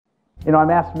You know,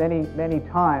 I'm asked many, many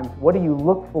times, what do you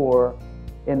look for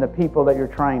in the people that you're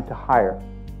trying to hire?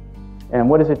 And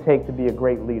what does it take to be a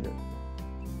great leader?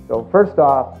 So first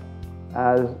off,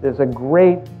 there's a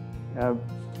great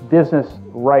business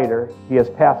writer. He has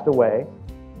passed away.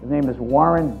 His name is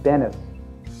Warren Bennis.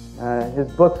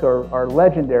 His books are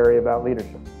legendary about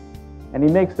leadership. And he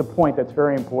makes the point that's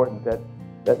very important,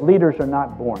 that leaders are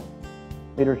not born.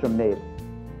 Leaders are made.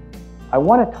 I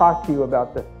want to talk to you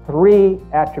about the three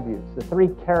attributes, the three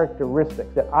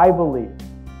characteristics that I believe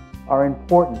are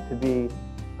important to be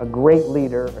a great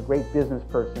leader, a great business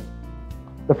person.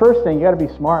 The first thing, you got to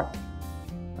be smart.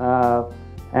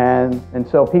 And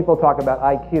so people talk about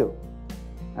IQ.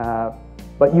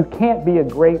 But you can't be a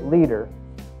great leader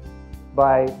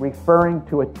by referring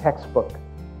to a textbook.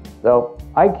 So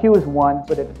IQ is one,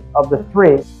 but it's, of the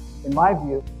three, in my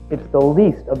view, it's the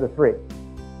least of the three.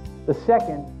 The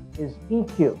second is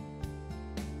EQ,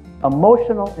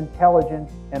 emotional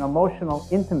intelligence and emotional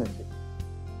intimacy.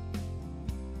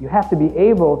 You have to be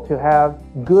able to have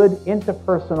good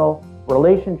interpersonal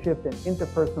relationships and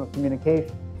interpersonal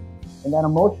communication. And that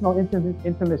emotional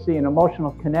intimacy and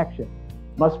emotional connection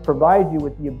must provide you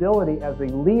with the ability as a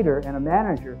leader and a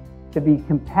manager to be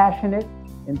compassionate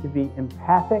and to be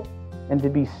empathic and to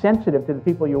be sensitive to the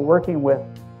people you're working with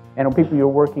and the people you're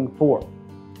working for.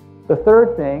 The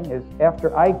third thing is,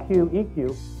 after IQ,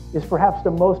 EQ, is perhaps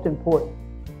the most important,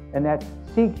 and that's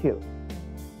CQ,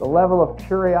 the level of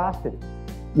curiosity.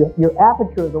 Your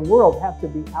aperture of the world has to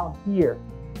be out here,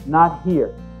 not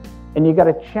here. And you got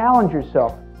to challenge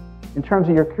yourself in terms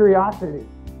of your curiosity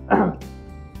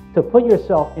to put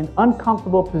yourself in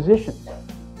uncomfortable positions,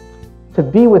 to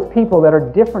be with people that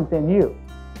are different than you,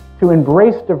 to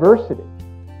embrace diversity,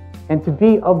 and to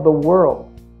be of the world.